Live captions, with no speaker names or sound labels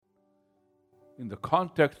in the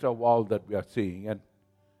context of all that we are seeing.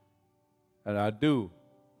 And I do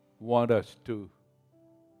want us to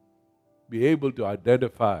be able to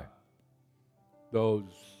identify those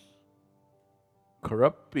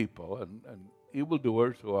corrupt people and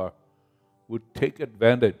evildoers would take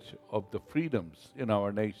advantage of the freedoms in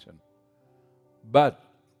our nation. But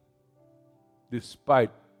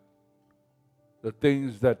despite the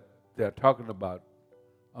things that they're talking about,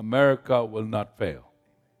 America will not fail.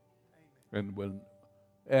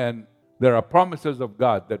 And there are promises of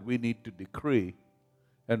God that we need to decree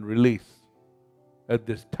and release at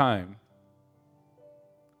this time.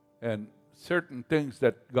 And certain things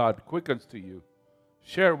that God quickens to you,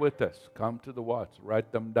 share with us. Come to the watch,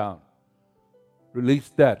 write them down. Release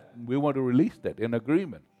that. We want to release that in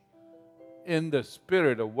agreement, in the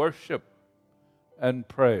spirit of worship and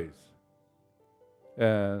praise.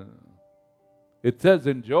 And it says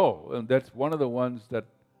in Joel, and that's one of the ones that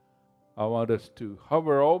I want us to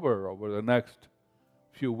hover over the next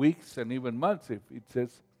few weeks and even months. If it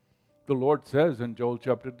says, the Lord says in Joel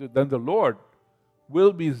chapter 2, then the Lord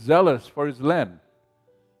will be zealous for his land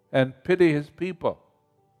and pity his people.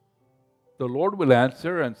 The Lord will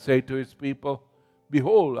answer and say to his people,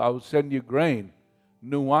 behold, I will send you grain,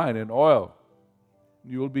 new wine, and oil.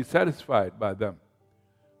 You will be satisfied by them.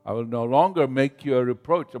 I will no longer make you a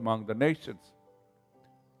reproach among the nations.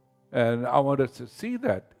 And I want us to see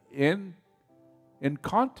that in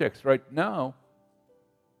context. Right now,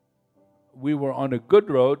 we were on a good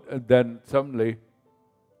road, and then suddenly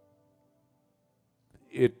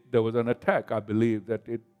there was an attack. I believe that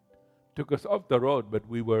it took us off the road, but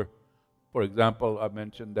we were, for example, I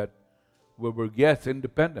mentioned that we were gas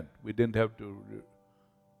independent. We didn't have to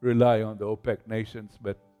rely on the OPEC nations,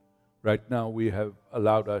 but right now we have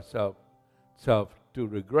allowed ourselves to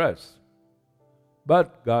regress.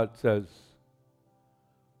 But God says,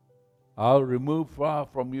 I'll remove far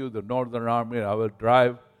from you the northern army, and I will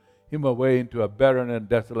drive him away into a barren and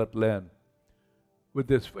desolate land, with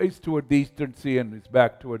his face toward the eastern sea and his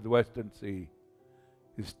back toward the western sea.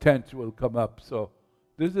 His tents will come up. So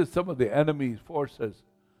this is some of the enemy's forces.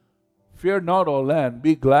 Fear not, O land,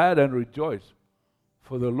 be glad and rejoice,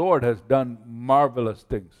 for the Lord has done marvelous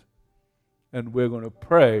things. And we're going to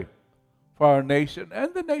pray for our nation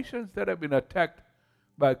and the nations that have been attacked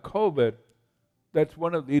by COVID. That's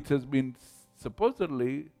one of it has been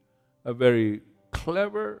supposedly a very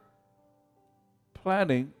clever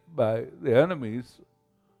planning by the enemies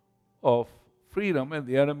of freedom and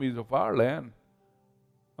the enemies of our land.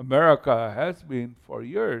 America has been for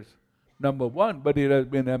years number one, but it has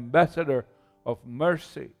been ambassador of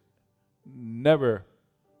mercy. Never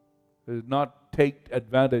does not take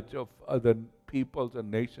advantage of other peoples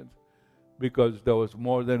and nations, because there was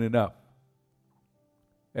more than enough.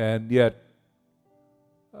 And yet,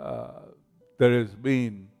 there has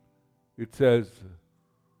been, it says,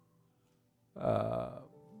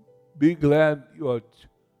 be glad,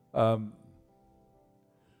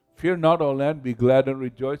 fear not, O land, be glad and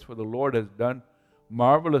rejoice, for the Lord has done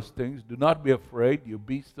marvelous things. Do not be afraid, you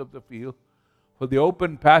beasts of the field, for the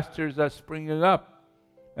open pastures are springing up,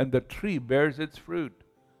 and the tree bears its fruit.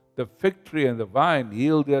 The fig tree and the vine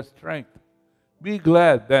yield their strength. Be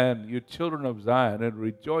glad then, you children of Zion, and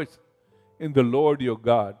rejoice in the Lord your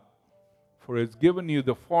God, for he has given you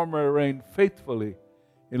the former rain faithfully,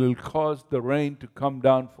 and will cause the rain to come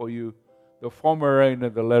down for you, the former rain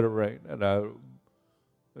and the latter rain. And I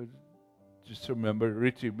just remember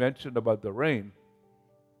Richie mentioned about the rain.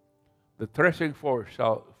 The threshing floor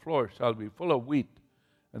shall be full of wheat,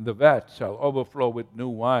 and the vat shall overflow with new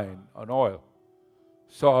wine and oil.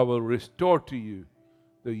 So I will restore to you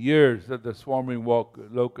the years that the swarming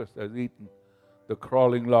locust has eaten, the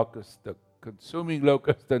crawling locust, the consuming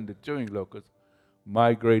locust, and the chewing locust,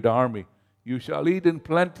 my great army. You shall eat in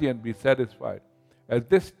plenty and be satisfied. At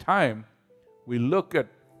this time, we look at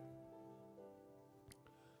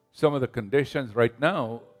some of the conditions right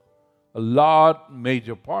now. A lot,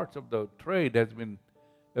 major parts of the trade has been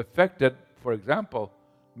affected. For example,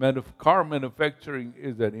 car manufacturing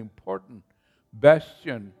is an important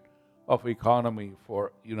bastion of economy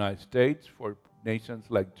for United States, for nations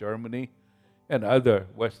like Germany and other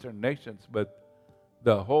Western nations. But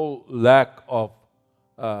the whole lack of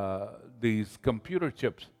these computer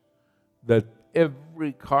chips that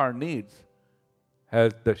every car needs,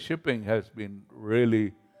 the shipping has been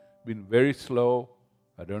very slow.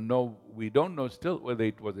 I don't know, we don't know still whether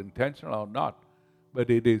it was intentional or not, but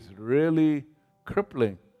it is really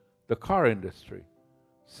crippling the car industry.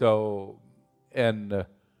 So, and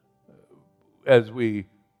as we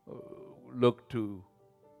look to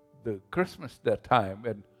the Christmas that time,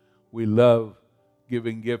 and we love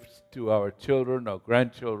giving gifts to our children or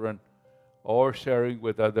grandchildren, or sharing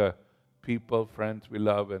with other people, friends we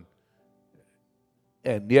love,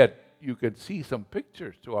 and yet you can see some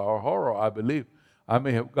pictures to our horror, I believe. I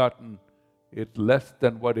may have gotten it less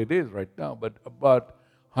than what it is right now, but about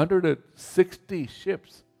 160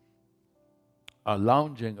 ships are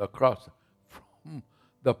lounging across from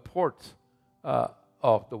the ports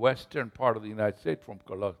of the western part of the United States, from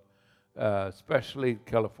especially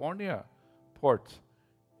California ports.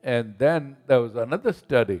 And then there was another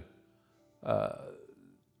study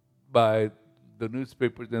by the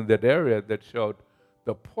newspapers in that area that showed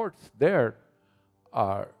the ports there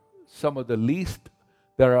are some of the least.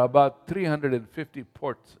 There are about 350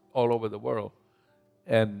 ports all over the world,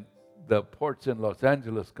 and the ports in Los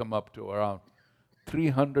Angeles come up to around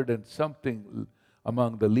 300 and something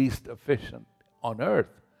among the least efficient on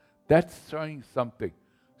earth. That's showing something.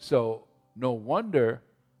 So no wonder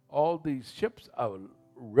all these ships are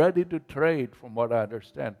ready to trade, from what I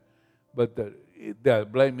understand. But they're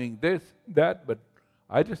blaming this, that, but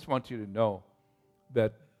I just want you to know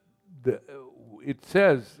that it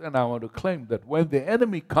says, and I want to claim, that when the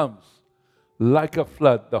enemy comes like a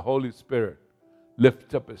flood, the Holy Spirit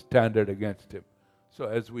lifts up a standard against him. So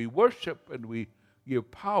as we worship and we give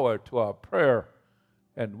power to our prayer,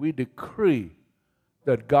 and we decree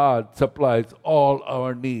that God supplies all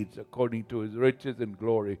our needs according to his riches and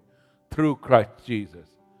glory through Christ Jesus,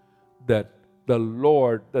 that the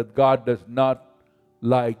Lord, that God does not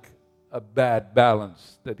like a bad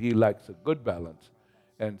balance, that he likes a good balance.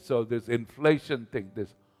 And so this inflation thing,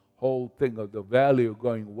 this whole thing of the value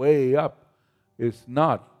going way up, is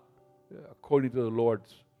not according to the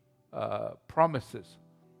Lord's promises.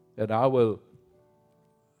 And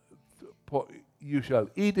you shall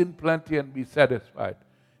eat in plenty and be satisfied,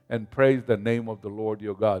 and praise the name of the Lord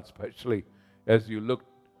your God, especially as you look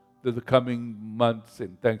to the coming months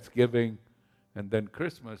in Thanksgiving and then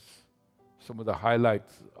Christmas, some of the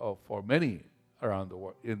highlights for many around the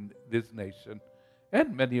world, in this nation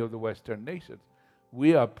and many of the Western nations.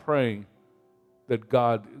 We are praying that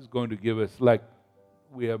God is going to give us, like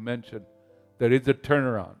we have mentioned, there is a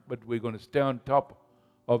turnaround, but we're going to stay on top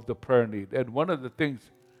of the prayer need. And one of the things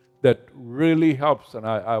that really helps, and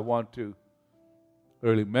I want to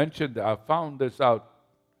really mention that I found this out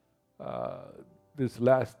this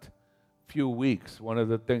last few weeks. One of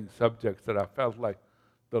the subjects that I felt like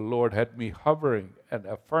the Lord had me hovering and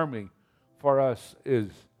affirming for us is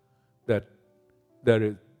that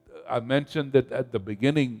I mentioned it at the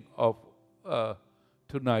beginning of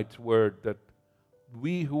tonight's word, that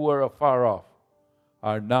we who are afar off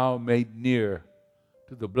are now made near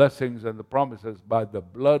to the blessings and the promises by the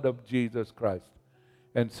blood of Jesus Christ.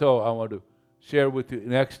 And so I want to share with you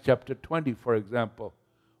in Acts chapter 20, for example,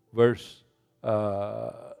 Hebrews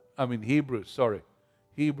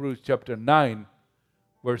chapter 9,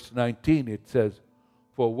 verse 19, it says,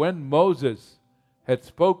 "For when Moses had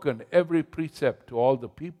spoken every precept to all the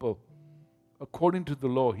people, according to the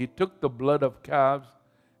law, he took the blood of calves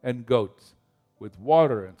and goats with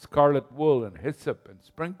water and scarlet wool and hyssop, and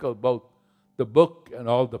sprinkled both the book and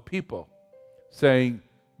all the people, saying,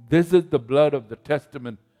 This is the blood of the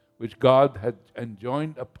testament which God had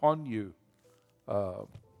enjoined upon you.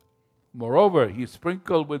 Moreover, he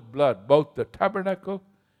sprinkled with blood both the tabernacle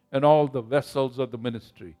and all the vessels of the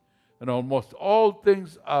ministry. And almost all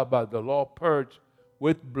things are by the law purged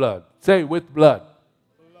with blood." Say, with blood.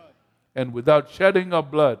 Blood. "And without shedding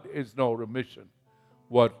of blood is no remission."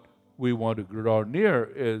 What we want to draw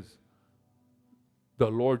near is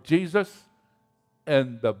the Lord Jesus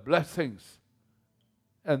and the blessings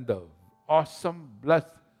and the awesome,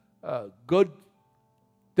 good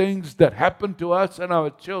things that happen to us and our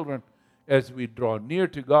children as we draw near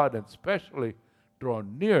to God, and especially draw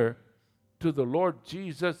near to the Lord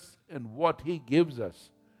Jesus and what he gives us.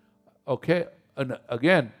 Okay? And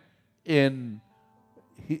again, in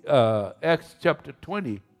Acts chapter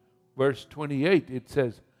 20, verse 28, it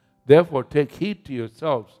says, "Therefore take heed to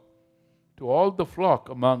yourselves, to all the flock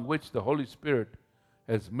among which the Holy Spirit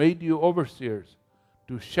has made you overseers,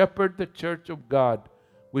 to shepherd the church of God,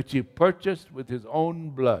 which he purchased with his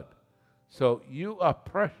own blood." So you are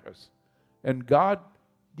precious, and God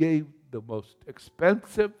gave the most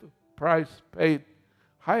expensive price paid,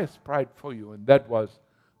 highest price for you, and that was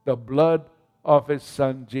the blood of his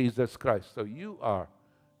Son, Jesus Christ. So you are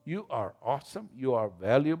awesome, you are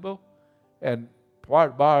valuable, and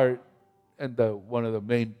one of the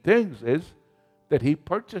main things is that he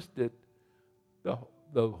purchased it,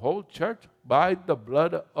 the whole church, by the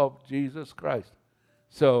blood of Jesus Christ.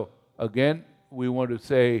 So again, we want to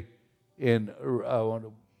say I want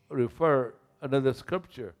to refer another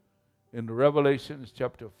scripture in Revelation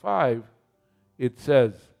chapter 5, it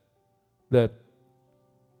says that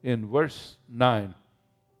in verse 9,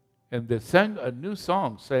 and they sang a new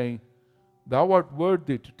song saying, Thou art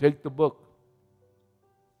worthy to take the book,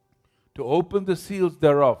 to open the seals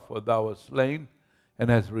thereof, for thou wast slain and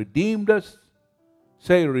hast redeemed us.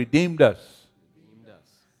 Say, redeemed us. Redeemed us.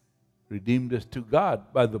 Redeemed us to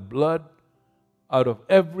God by the blood out of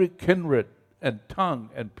every kindred and tongue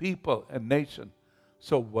and people and nation.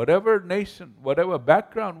 So whatever nation, whatever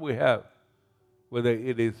background we have, whether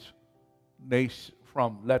it is nation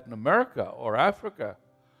from Latin America or Africa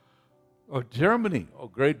or Germany or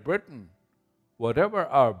Great Britain, whatever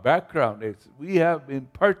our background is, we have been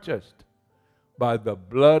purchased by the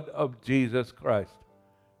blood of Jesus Christ.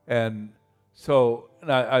 And so,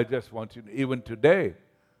 I just want you to, even today,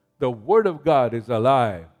 the Word of God is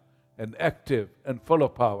alive and active and full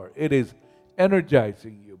of power. It is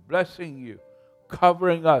energizing you, blessing you,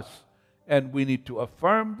 covering us. And we need to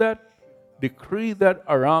affirm that, decree that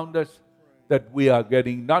around us, that we are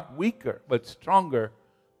getting not weaker, but stronger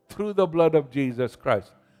through the blood of Jesus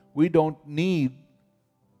Christ. We don't need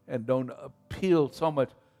and don't appeal so much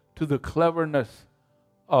to the cleverness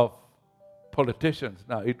of politicians.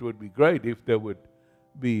 Now, it would be great if they would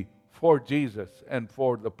be for Jesus and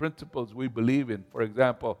for the principles we believe in. For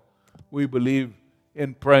example, we believe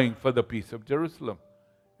in praying for the peace of Jerusalem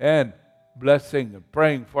and blessing and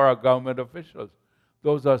praying for our government officials.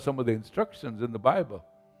 Those are some of the instructions in the Bible.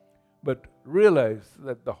 But realize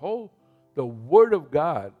that the Word of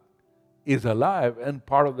God is alive, and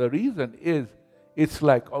part of the reason is it's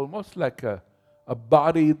like almost like a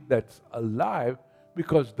body that's alive,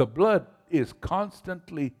 because the blood is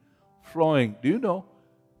constantly flowing. Do you know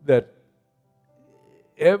that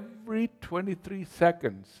every 23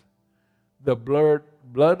 seconds the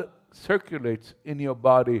blood circulates in your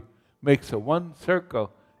body, makes a one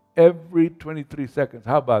circle every 23 seconds?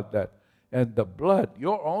 How about that? And the blood,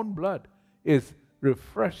 your own blood, is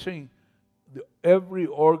refreshing every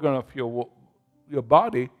organ of your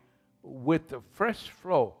body with a fresh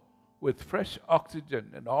flow, with fresh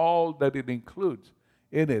oxygen and all that it includes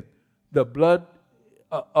in it. The blood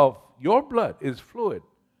of your blood is fluid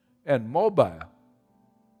and mobile,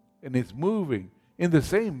 and it's moving in the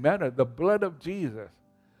same manner. The blood of Jesus,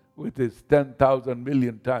 which is 10,000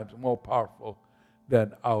 million times more powerful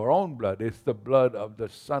than our own blood, is the blood of the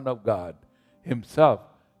Son of God Himself,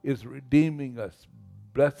 is redeeming us,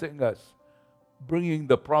 blessing us, bringing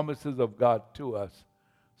the promises of God to us.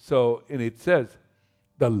 So, and it says,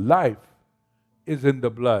 the life is in the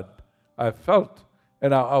blood. I felt,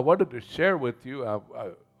 and I wanted to share with you, I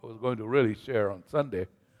was going to really share on Sunday,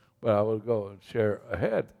 but I will go and share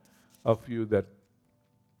ahead of you that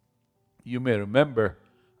you may remember,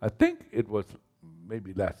 I think it was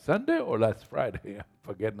maybe last Sunday or last Friday, I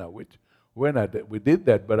forget now when we did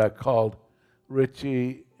that, but I called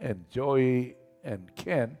Richie and Joey and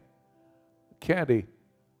Candy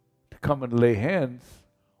to come and lay hands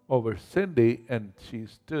over Cindy, and she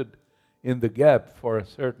stood in the gap for a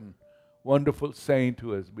certain wonderful saint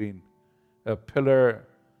who has been a pillar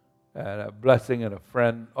and a blessing and a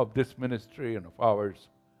friend of this ministry and of ours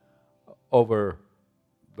over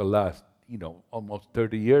the last, almost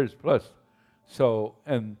 30 years plus. So,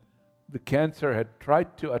 and the cancer had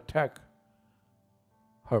tried to attack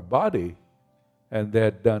her body, and they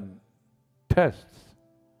had done tests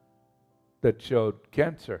that showed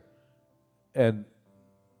cancer. And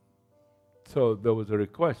so there was a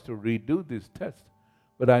request to redo these tests.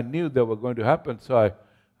 But I knew they were going to happen, so I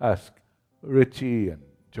asked Richie and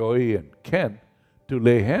Joey and Ken to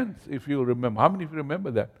lay hands, if you remember. How many of you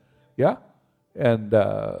remember that? Yeah? And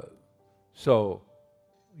so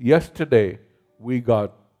yesterday we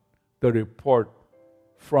got the report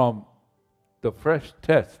from the fresh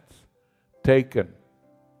tests taken,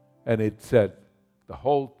 and it said the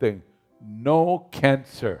whole thing, no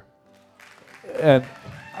cancer. And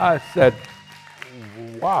I said,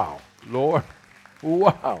 wow, Lord,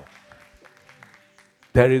 wow.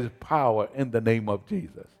 There is power in the name of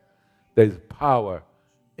Jesus. There is power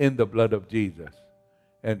in the blood of Jesus.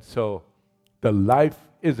 And so the life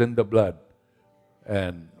is in the blood.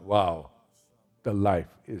 And wow, the life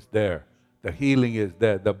is there. The healing is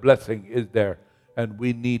there. The blessing is there. And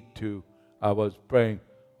we need to, I was praying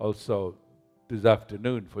also this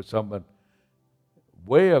afternoon for someone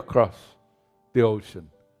way across the ocean.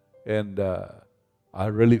 And I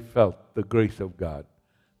really felt the grace of God,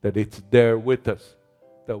 that it's there with us,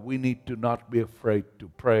 that we need to not be afraid to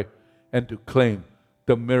pray and to claim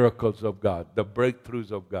the miracles of God, the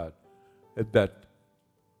breakthroughs of God.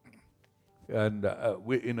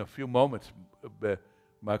 In a few moments,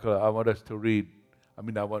 Michael, I want us to read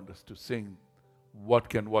I want us to sing, what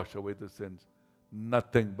can wash away the sins?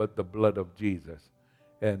 Nothing but the blood of Jesus.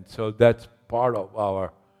 And so that's part of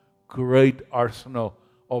our great arsenal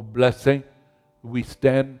of blessing. We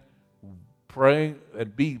stand praying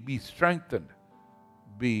and be strengthened.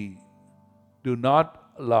 Do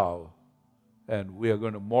not allow, and we are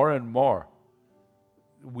going to more and more,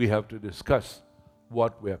 we have to discuss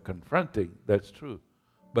what we are confronting. That's true.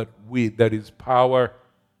 But there is power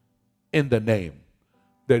in the name.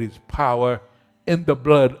 There is power in the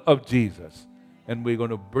blood of Jesus. And we're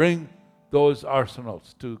going to bring those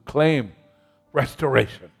arsenals to claim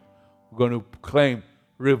restoration. We're going to claim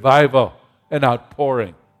revival and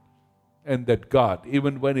outpouring. And that God,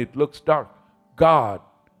 even when it looks dark, God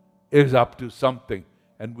is up to something.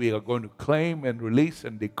 And we are going to claim and release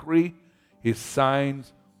and decree His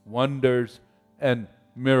signs, wonders, and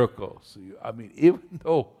miracles. Even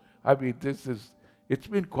though, it's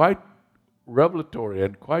been quite revelatory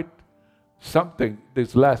and quite something.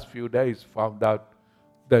 These last few days found out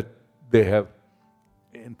that they have,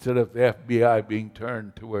 instead of the FBI being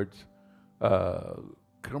turned towards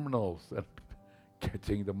criminals and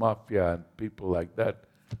catching the mafia and people like that,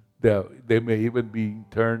 they may even be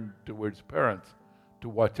turned towards parents to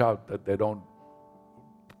watch out that they don't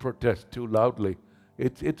protest too loudly.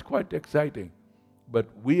 It's quite exciting. But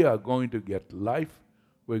we are going to get life,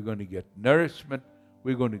 we're going to get nourishment,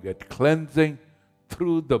 we're going to get cleansing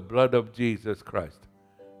through the blood of Jesus Christ.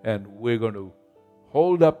 And we're going to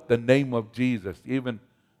hold up the name of Jesus even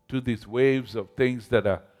to these waves of things that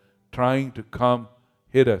are trying to come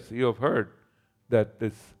hit us. You have heard that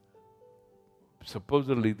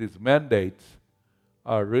supposedly these mandates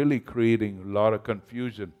are really creating a lot of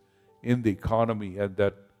confusion in the economy, and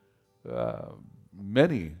that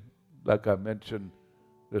many, like I mentioned,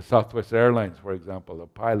 the Southwest Airlines, for example, the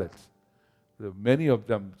pilots, many of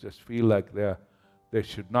them just feel like they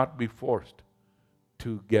should not be forced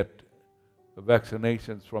to get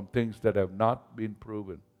vaccinations from things that have not been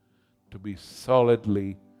proven to be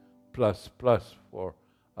solidly plus for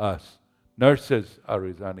us. Nurses are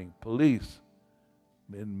resigning. Police,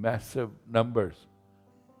 in massive numbers,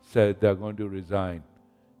 said they're going to resign.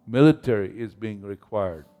 Military is being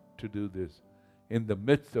required to do this. In the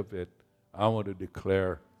midst of it, I want to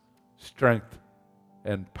declare strength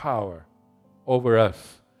and power over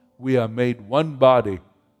us. We are made one body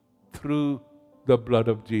through the blood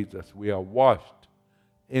of Jesus. We are washed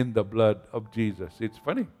in the blood of Jesus. It's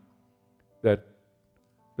funny that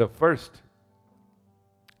the first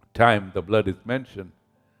time the blood is mentioned,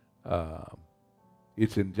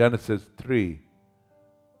 it's in Genesis 3,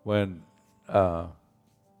 when Adam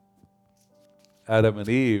and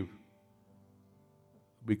Eve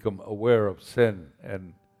become aware of sin,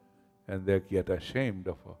 and they get ashamed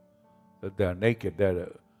of that they are naked.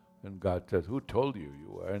 And God says, "Who told you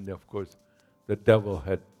you were?" And of course, the devil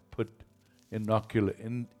had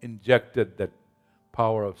injected that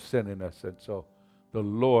power of sin in us, and so the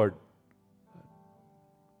Lord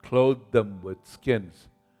clothed them with skins,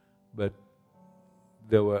 but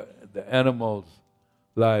the animals'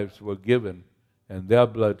 lives were given and their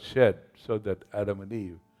blood shed so that Adam and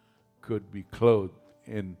Eve could be clothed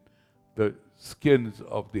in the skins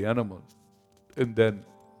of the animals. And then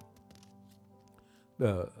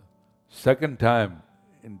the second time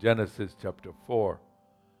in Genesis chapter 4,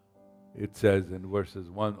 it says in verses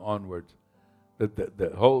 1 onwards that the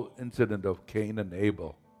whole incident of Cain and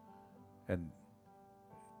Abel, and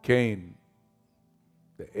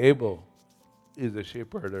Abel is a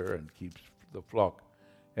sheepherder and keeps the flock,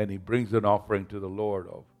 and he brings an offering to the Lord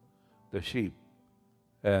of the sheep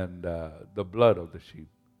and the blood of the sheep,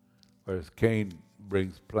 whereas Cain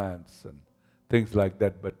brings plants and things like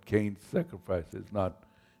that, but Cain's sacrifice is not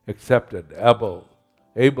accepted.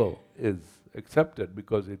 Abel is accepted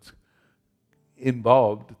because it's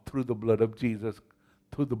involved through the blood of Jesus,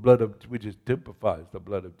 which typifies the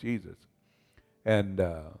blood of Jesus. And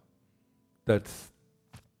that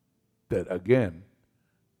again,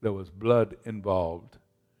 there was blood involved,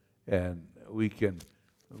 and I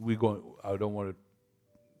don't want to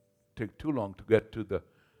take too long to get to the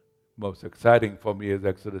most exciting for me is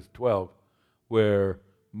Exodus 12, where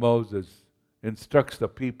Moses instructs the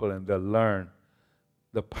people and they learn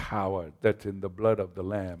the power that's in the blood of the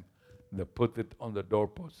Lamb. And they put it on the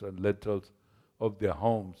doorposts and lintels of their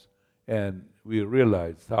homes. And we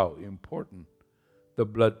realize how important the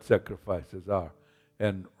blood sacrifices are.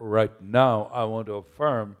 And right now, I want to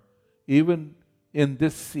affirm, even in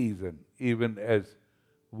this season, even as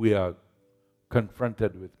we are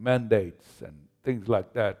confronted with mandates and things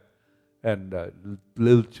like that, and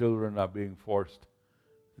little children are being forced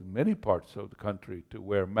in many parts of the country to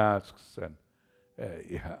wear masks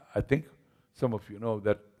Yeah, I think some of you know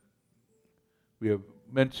that we have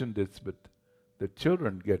mentioned this, but the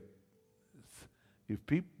children get, if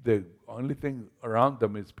the only thing around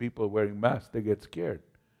them is people wearing masks, they get scared,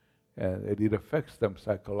 and it affects them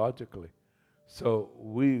psychologically. So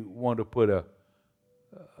we want to put a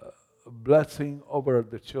blessing over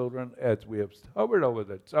the children as we have hovered over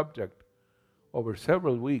that subject over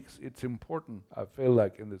several weeks. It's important, I feel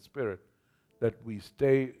like, in the Spirit, that we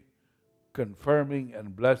stay confirming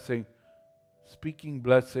and blessing, speaking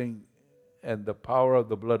blessing and the power of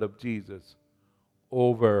the blood of Jesus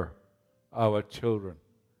over our children.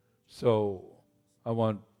 So I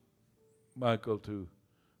want Michael to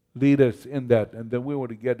lead us in that, and then we want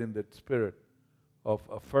to get in that spirit of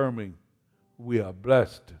affirming we are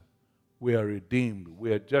blessed, we are redeemed,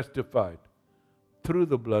 we are justified through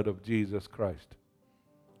the blood of Jesus Christ.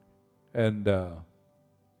 And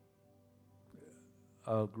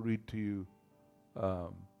I'll read to you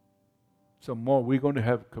some more. We're going to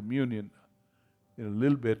have communion in a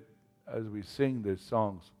little bit as we sing these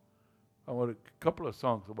songs. I want a couple of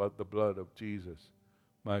songs about the blood of Jesus,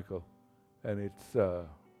 Michael, and it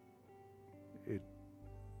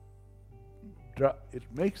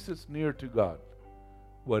makes us near to God.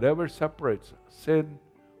 Whatever separates sin,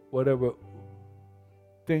 whatever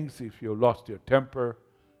things, if you lost your temper,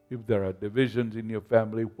 if there are divisions in your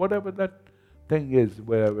family, whatever that thing is,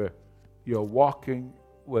 wherever you're walking,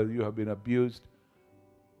 where you have been abused,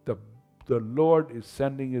 the Lord is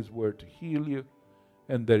sending His word to heal you,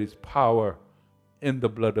 and there is power in the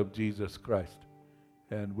blood of Jesus Christ.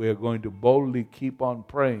 And we are going to boldly keep on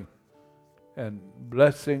praying and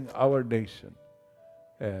blessing our nation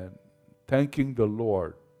and thanking the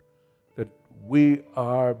Lord that we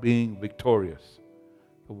are being victorious.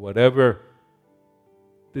 Whatever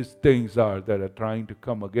these things are that are trying to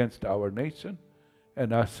come against our nation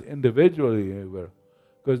and us individually,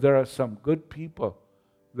 because there are some good people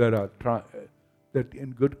that are that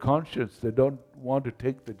in good conscience, they don't want to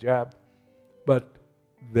take the jab, but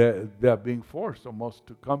they're being forced almost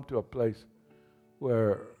to come to a place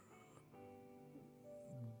where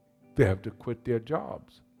they have to quit their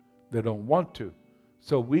jobs. They don't want to.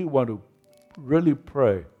 So we want to really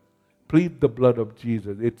pray, plead the blood of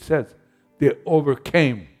Jesus. It says they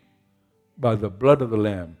overcame by the blood of the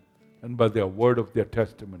Lamb and by their word of their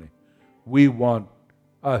testimony. We want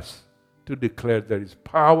us to declare there is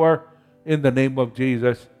power in the name of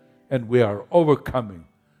Jesus, and we are overcoming,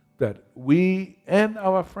 that we and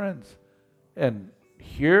our friends, and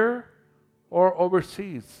here or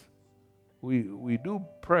overseas, we do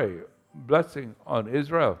pray blessing on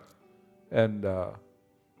Israel, and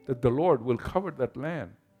that the Lord will cover that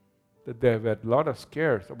land, that they have had a lot of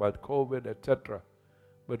scares about COVID, etc.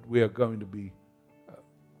 But we are going to be,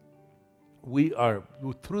 we are,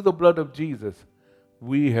 through the blood of Jesus,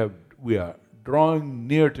 we are drawing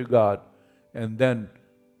near to God, and then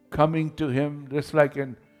coming to Him, just like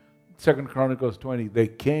in 2 Chronicles 20, they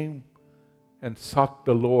came and sought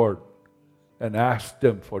the Lord and asked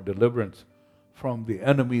Him for deliverance from the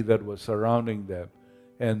enemy that was surrounding them.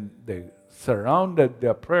 And they surrounded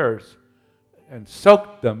their prayers and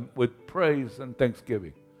soaked them with praise and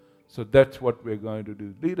thanksgiving. So that's what we're going to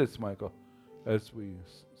do. Lead us, Michael, as we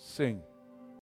sing.